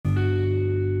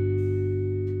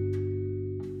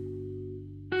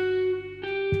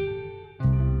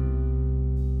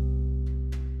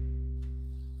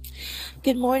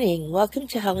Good morning. Welcome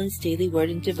to Helen's Daily Word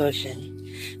and Devotion.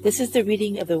 This is the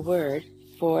reading of the Word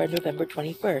for November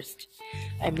 21st.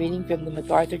 I'm reading from the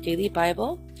MacArthur Daily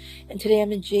Bible, and today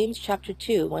I'm in James chapter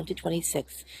 2,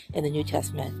 1-26 in the New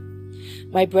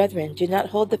Testament. My brethren, do not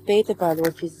hold the faith of our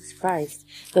Lord Jesus Christ,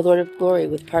 the Lord of glory,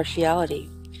 with partiality.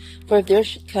 For if there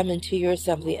should come into your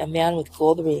assembly a man with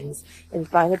gold rings and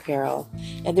fine apparel,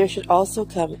 and there should also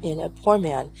come in a poor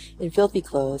man in filthy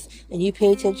clothes, and you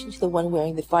pay attention to the one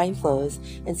wearing the fine clothes,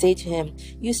 and say to him,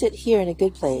 you sit here in a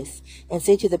good place, and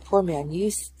say to the poor man,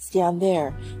 you stand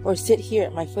there, or sit here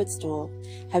at my footstool,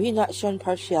 have you not shown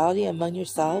partiality among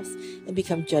yourselves, and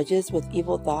become judges with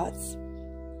evil thoughts?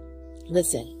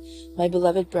 Listen, my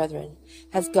beloved brethren,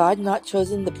 has God not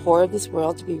chosen the poor of this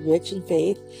world to be rich in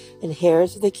faith and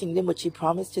heirs of the kingdom which he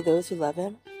promised to those who love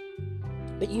him?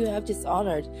 But you have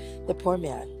dishonored the poor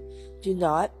man. Do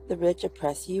not the rich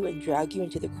oppress you and drag you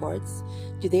into the courts?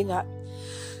 Do they not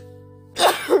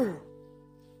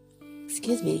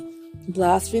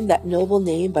blaspheme that noble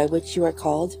name by which you are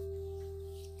called?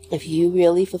 If you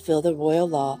really fulfill the royal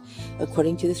law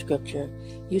according to the scripture,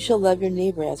 you shall love your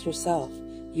neighbor as yourself.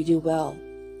 You do well.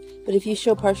 But if you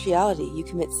show partiality, you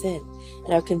commit sin,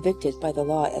 and are convicted by the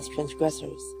law as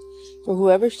transgressors. For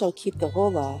whoever shall keep the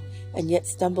whole law, and yet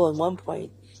stumble in one point,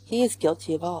 he is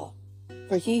guilty of all.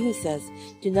 For he who says,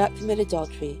 do not commit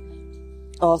adultery,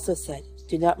 also said,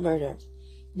 do not murder.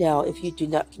 Now if you do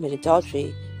not commit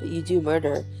adultery, but you do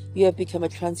murder, you have become a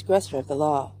transgressor of the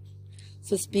law.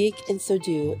 So speak and so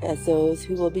do as those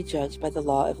who will be judged by the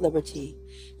law of liberty.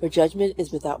 For judgment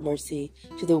is without mercy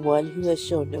to the one who has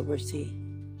shown no mercy.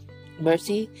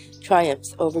 Mercy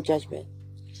triumphs over judgment.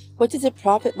 What does it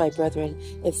profit, my brethren,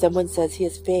 if someone says he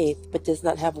has faith but does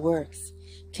not have works?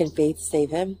 Can faith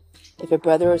save him? If a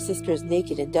brother or sister is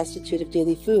naked and destitute of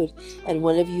daily food, and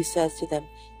one of you says to them,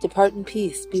 depart in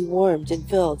peace, be warmed and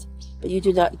filled, but you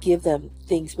do not give them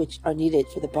things which are needed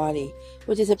for the body,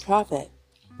 what does it profit?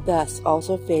 Thus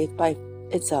also faith by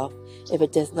itself, if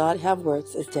it does not have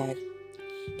works, is dead.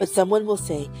 But someone will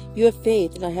say, you have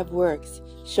faith and I have works.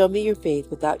 Show me your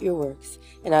faith without your works,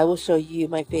 and I will show you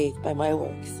my faith by my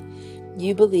works.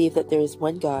 You believe that there is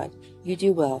one God. You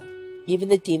do well. Even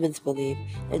the demons believe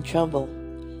and tremble.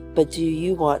 But do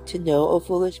you want to know, O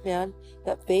foolish man,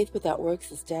 that faith without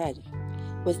works is dead?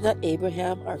 Was not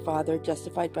Abraham, our father,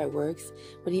 justified by works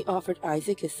when he offered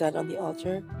Isaac his son on the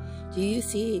altar? Do you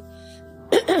see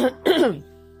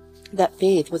that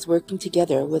faith was working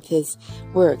together with his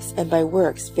works, and by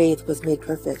works faith was made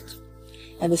perfect?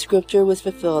 And the scripture was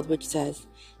fulfilled which says,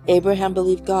 Abraham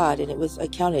believed God, and it was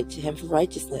accounted to him for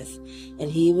righteousness,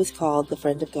 and he was called the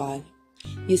friend of God.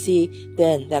 You see,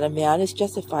 then, that a man is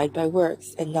justified by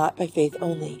works, and not by faith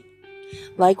only.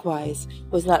 Likewise,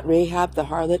 was not Rahab the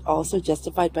harlot also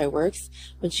justified by works,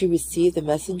 when she received the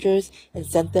messengers and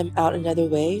sent them out another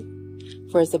way?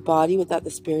 For as the body without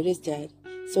the spirit is dead,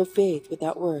 so faith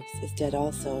without works is dead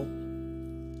also.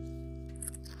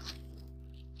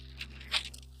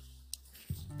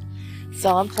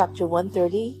 Psalm chapter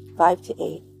 130,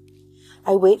 5-8.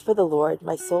 I wait for the Lord,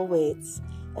 my soul waits,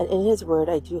 and in his word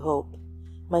I do hope.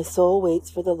 My soul waits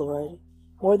for the Lord,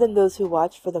 more than those who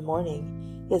watch for the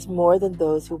morning, yes, more than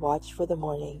those who watch for the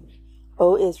morning.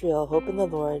 O Israel, hope in the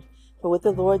Lord, for with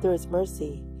the Lord there is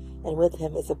mercy, and with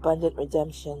him is abundant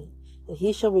redemption, and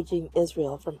he shall redeem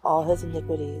Israel from all his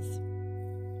iniquities.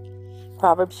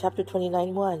 Proverbs chapter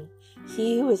 29, 1.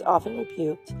 He who is often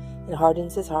rebuked and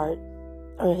hardens his heart,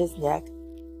 or his neck,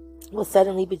 will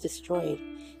suddenly be destroyed,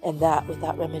 and that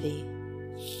without remedy.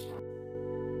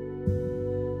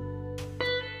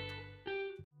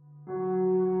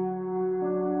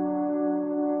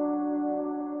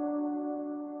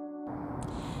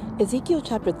 Ezekiel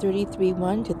chapter 33,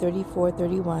 1-34,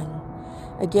 31.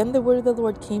 Again the word of the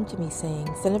Lord came to me,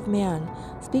 saying, Son of man,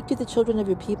 speak to the children of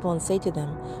your people, and say to them,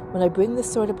 when I bring the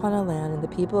sword upon a land, and the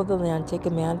people of the land take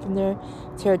a man from their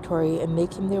territory, and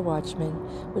make him their watchman,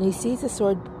 when he sees the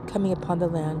sword coming upon the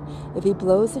land, if he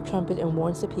blows the trumpet and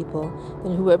warns the people,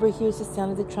 then whoever hears the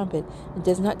sound of the trumpet and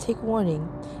does not take warning,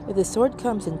 if the sword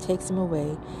comes and takes him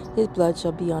away, his blood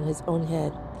shall be on his own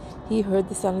head. He heard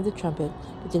the sound of the trumpet,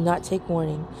 but did not take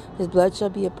warning. His blood shall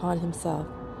be upon himself.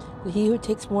 But he who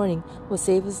takes warning will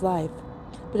save his life.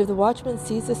 But if the watchman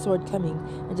sees the sword coming,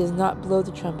 and does not blow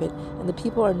the trumpet, and the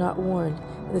people are not warned,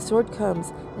 and the sword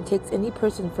comes and takes any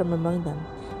person from among them,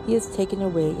 he is taken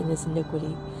away in his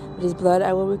iniquity. But his blood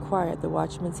I will require at the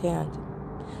watchman's hand.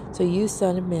 So you,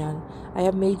 son of man, I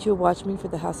have made you a watchman for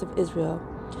the house of Israel.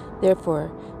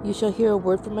 Therefore you shall hear a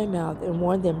word from my mouth, and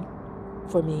warn them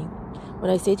for me. When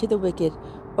I say to the wicked,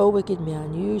 O wicked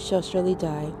man, you shall surely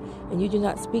die, and you do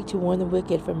not speak to warn the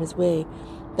wicked from his way,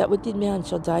 That wicked man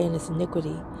shall die in his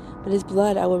iniquity, but his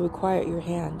blood I will require at your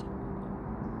hand.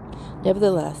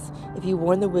 Nevertheless, if you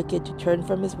warn the wicked to turn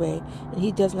from his way, and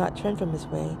he does not turn from his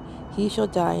way, he shall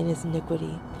die in his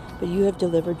iniquity, but you have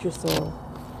delivered your soul.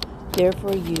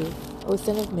 Therefore you, O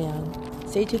Son of Man,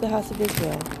 say to the house of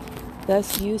Israel,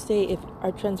 thus you say, if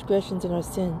our transgressions and our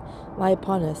sin lie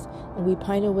upon us, and we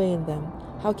pine away in them,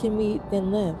 how can we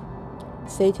then live?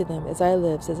 Say to them, as I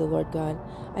live, says the Lord God,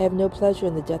 I have no pleasure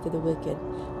in the death of the wicked,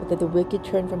 but that the wicked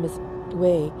turn from his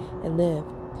way and live.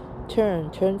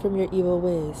 Turn from your evil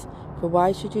ways, for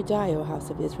why should you die, O house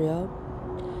of Israel?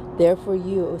 Therefore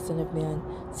you, O Son of Man,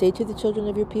 say to the children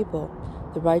of your people,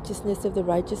 the righteousness of the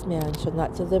righteous man shall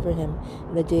not deliver him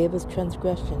in the day of his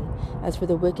transgression. As for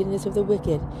the wickedness of the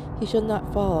wicked, he shall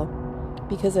not fall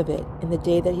because of it in the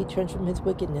day that he turns from his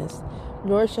wickedness,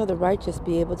 nor shall the righteous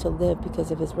be able to live because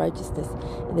of his righteousness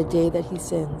in the day that he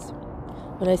sins.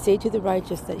 When I say to the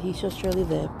righteous that he shall surely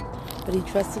live, but he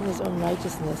trusts in his own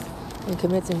righteousness and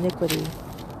commits iniquity,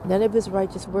 none of his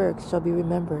righteous works shall be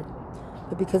remembered,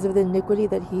 but because of the iniquity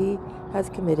that he has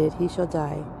committed, he shall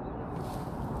die.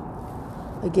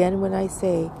 Again, when I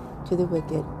say to the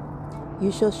wicked,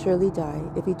 you shall surely die,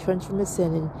 if he turns from his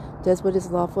sin and does what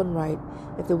is lawful and right,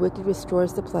 if the wicked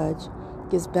restores the pledge,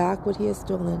 gives back what he has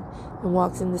stolen, and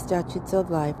walks in the statutes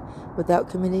of life without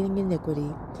committing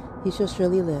iniquity, he shall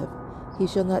surely live, he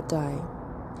shall not die.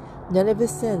 None of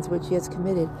his sins which he has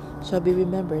committed shall be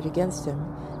remembered against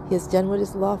him. He has done what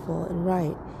is lawful and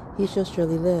right, he shall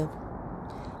surely live.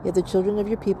 Yet the children of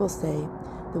your people say,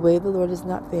 the way of the Lord is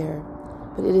not fair,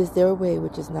 but it is their way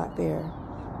which is not fair.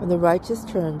 When the righteous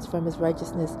turns from his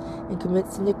righteousness and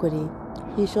commits iniquity,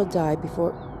 he shall die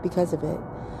because of it.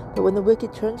 But when the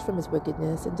wicked turns from his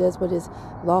wickedness and does what is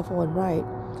lawful and right,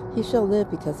 he shall live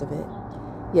because of it.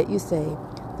 Yet you say,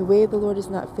 the way of the Lord is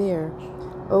not fair.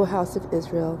 O house of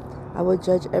Israel, I will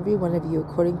judge every one of you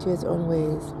according to his own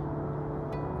ways.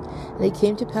 And it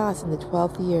came to pass in the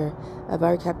 12th year of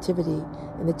our captivity,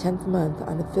 in the 10th month,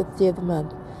 on the 5th day of the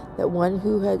month, that one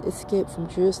who had escaped from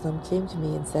Jerusalem came to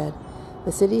me and said,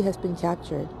 the city has been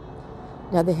captured.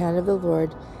 Now the hand of the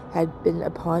Lord had been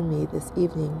upon me this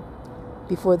evening,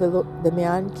 before the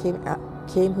man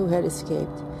came who had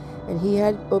escaped, and he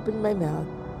had opened my mouth.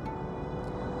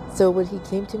 So when he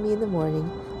came to me in the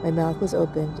morning, my mouth was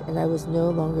opened, and I was no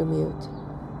longer mute.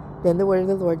 Then the word of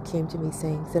the Lord came to me,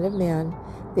 saying, Son of man,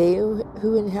 they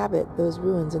who inhabit those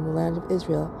ruins in the land of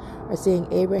Israel are saying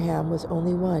Abraham was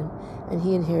only one, and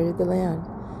he inherited the land.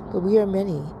 But we are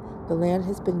many. The land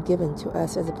has been given to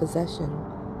us as a possession.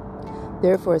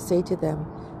 Therefore say to them,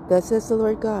 thus says the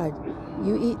Lord God,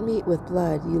 you eat meat with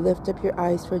blood, you lift up your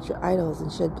eyes towards your idols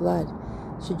and shed blood.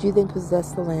 Should you then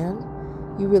possess the land?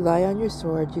 You rely on your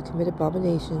sword, you commit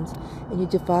abominations, and you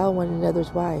defile one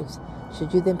another's wives.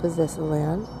 Should you then possess the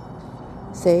land?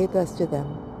 Say thus to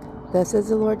them, thus says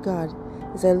the Lord God,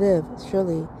 as I live,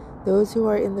 surely those who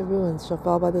are in the ruins shall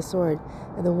fall by the sword,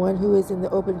 and the one who is in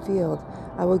the open field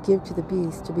I will give to the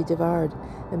beast to be devoured,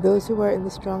 and those who are in the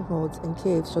strongholds and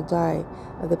caves shall die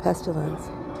of the pestilence.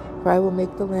 For I will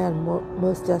make the land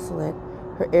most desolate,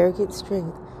 her arrogant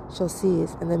strength shall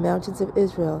cease, and the mountains of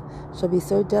Israel shall be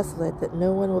so desolate that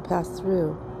no one will pass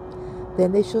through.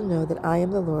 Then they shall know that I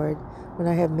am the Lord, when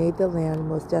I have made the land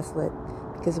most desolate,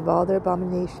 because of all their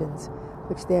abominations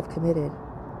which they have committed.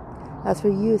 As for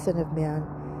you, Son of Man,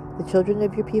 the children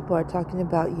of your people are talking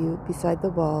about you beside the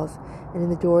walls and in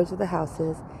the doors of the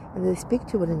houses, and they speak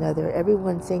to one another, every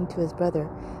one saying to his brother,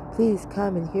 please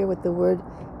come and hear what the word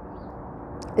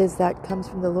is that comes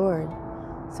from the Lord.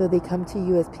 So they come to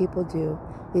you as people do.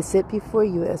 They sit before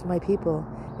you as my people,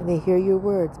 and they hear your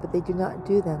words, but they do not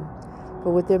do them.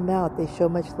 For with their mouth they show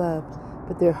much love,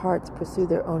 but their hearts pursue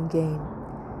their own gain.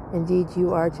 Indeed,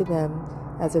 you are to them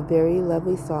as a very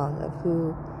lovely song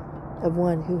of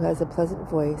one who has a pleasant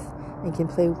voice and can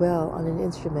play well on an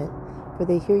instrument, for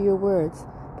they hear your words,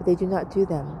 but they do not do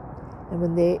them. And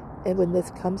when this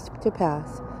comes to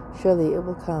pass, surely it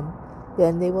will come,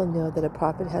 then they will know that a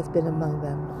prophet has been among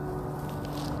them.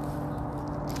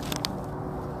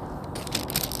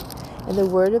 And the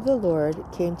word of the Lord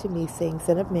came to me, saying,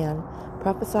 Son of man,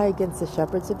 prophesy against the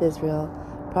shepherds of Israel,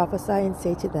 prophesy and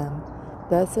say to them,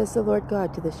 thus says the Lord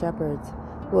God to the shepherds,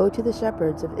 woe to the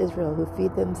shepherds of Israel who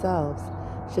feed themselves.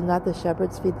 Should not the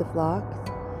shepherds feed the flocks?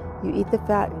 You eat the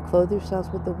fat and clothe yourselves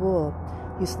with the wool.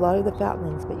 You slaughter the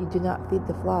fatlings, but you do not feed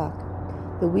the flock.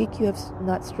 The weak you have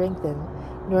not strengthened,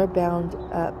 nor bound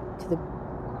up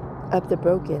the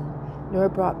broken, nor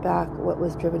brought back what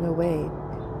was driven away,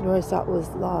 nor sought what was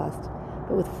lost.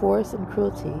 But with force and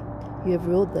cruelty you have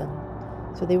ruled them.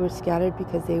 So they were scattered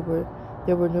because there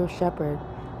were no shepherd,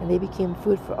 and they became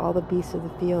food for all the beasts of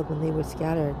the field when they were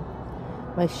scattered.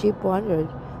 My sheep wandered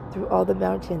through all the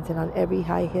mountains and on every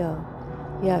high hill.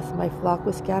 Yes, my flock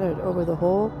was scattered over the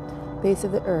whole face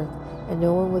of the earth, and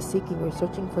no one was seeking or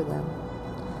searching for them.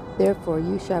 Therefore,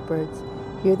 you shepherds,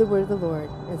 hear the word of the Lord.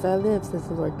 As I live, says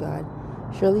the Lord God,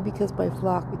 surely because my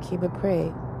flock became a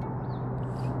prey,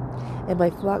 and my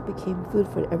flock became food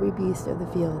for every beast of the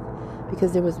field,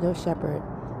 because there was no shepherd,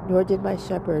 nor did my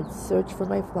shepherds search for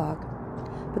my flock,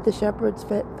 but the shepherds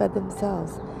fed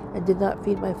themselves, and did not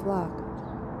feed my flock.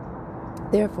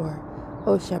 Therefore,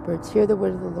 O shepherds, hear the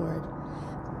word of the Lord.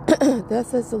 Thus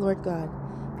says the Lord God,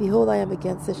 behold, I am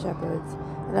against the shepherds,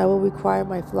 and I will require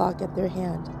my flock at their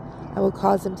hand. I will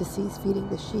cause them to cease feeding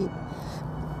the sheep,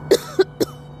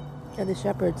 and the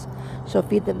shepherds shall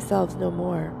feed themselves no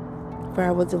more. For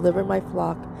I will deliver my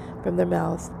flock from their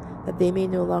mouths, that they may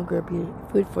no longer be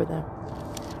food for them.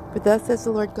 For thus says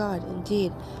the Lord God,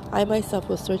 indeed, I myself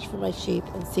will search for my sheep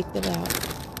and seek them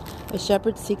out. A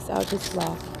shepherd seeks out his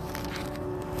flock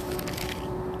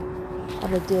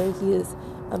on the day he is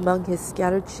among his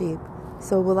scattered sheep.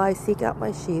 So will I seek out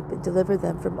my sheep and deliver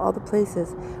them from all the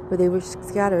places where they were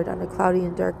scattered on a cloudy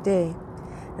and dark day.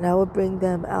 And I will bring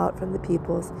them out from the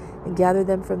peoples and gather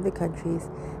them from the countries,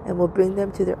 and will bring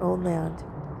them to their own land.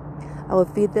 I will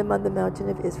feed them on the mountain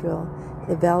of Israel, in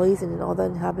the valleys and in all the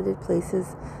inhabited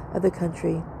places of the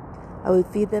country. I will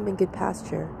feed them in good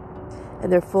pasture,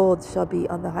 and their folds shall be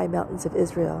on the high mountains of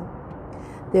Israel.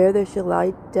 There they shall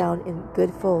lie down in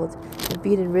good folds, and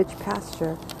feed in rich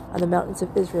pasture on the mountains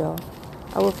of Israel.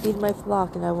 I will feed my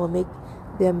flock, and I will make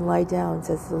them lie down,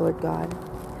 says the Lord God.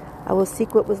 I will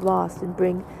seek what was lost, and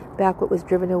bring back what was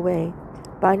driven away,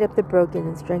 bind up the broken,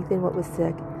 and strengthen what was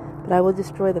sick. But I will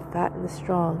destroy the fat and the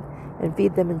strong, and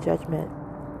feed them in judgment.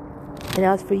 And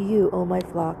as for you, O my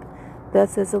flock,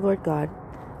 thus says the Lord God,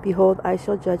 behold, I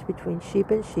shall judge between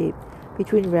sheep and sheep,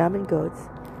 between ram and goats.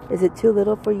 Is it too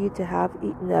little for you to have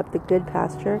eaten up the good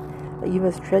pasture, that you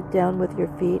must tread down with your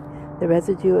feet the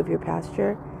residue of your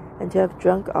pasture, and to have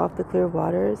drunk off the clear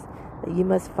waters, that you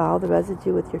must foul the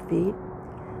residue with your feet?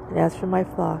 And as for my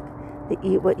flock, they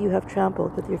eat what you have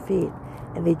trampled with your feet,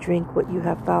 and they drink what you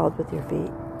have fouled with your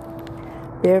feet.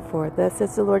 Therefore, thus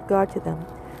says the Lord God to them,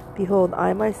 behold,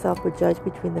 I myself will judge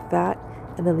between the fat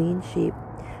and the lean sheep,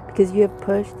 because you have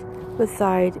pushed with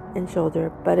side and shoulder,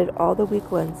 butted all the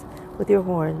weak ones with your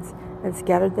horns, and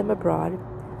scattered them abroad.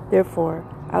 Therefore,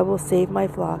 I will save my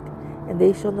flock, and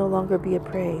they shall no longer be a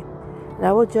prey. And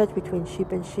I will judge between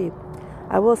sheep and sheep.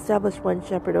 I will establish one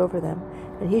shepherd over them,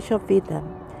 and he shall feed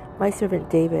them, my servant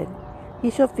David.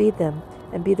 He shall feed them,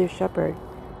 and be their shepherd.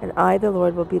 And I, the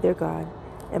Lord, will be their God,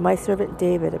 and my servant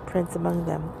David a prince among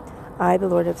them. I, the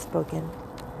Lord, have spoken.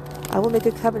 I will make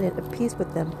a covenant of peace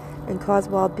with them, and cause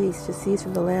wild beasts to cease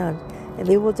from the land, and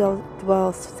they will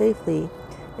dwell safely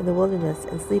in the wilderness,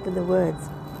 and sleep in the woods.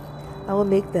 I will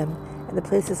make them, and the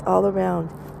places all around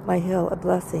my hill, a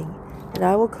blessing, and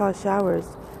I will cause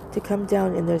showers to come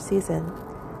down in their season.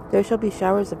 There shall be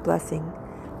showers of blessing.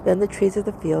 Then the trees of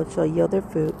the field shall yield their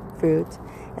fruit,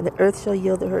 and the earth shall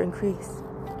yield her increase.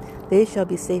 They shall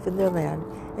be safe in their land,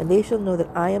 and they shall know that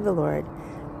I am the Lord,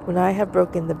 when I have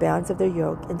broken the bands of their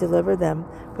yoke, and deliver them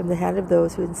from the hand of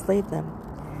those who enslaved them.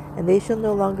 And they shall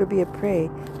no longer be a prey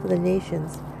to the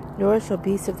nations, nor shall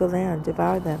beasts of the land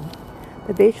devour them.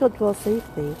 But they shall dwell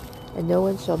safely, and no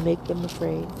one shall make them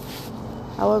afraid.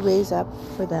 I will raise up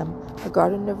for them a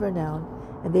garden of renown,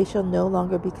 and they shall no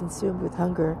longer be consumed with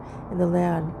hunger in the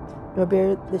land, nor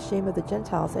bear the shame of the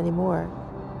Gentiles any more.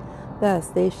 Thus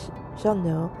they shall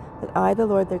know that I, the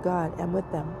Lord their God, am with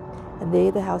them, and they,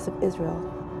 the house of Israel,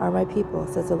 are my people,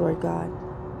 says the Lord God.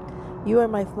 You are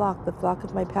my flock, the flock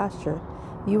of my pasture.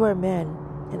 You are men,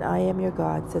 and I am your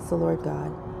God, says the Lord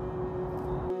God.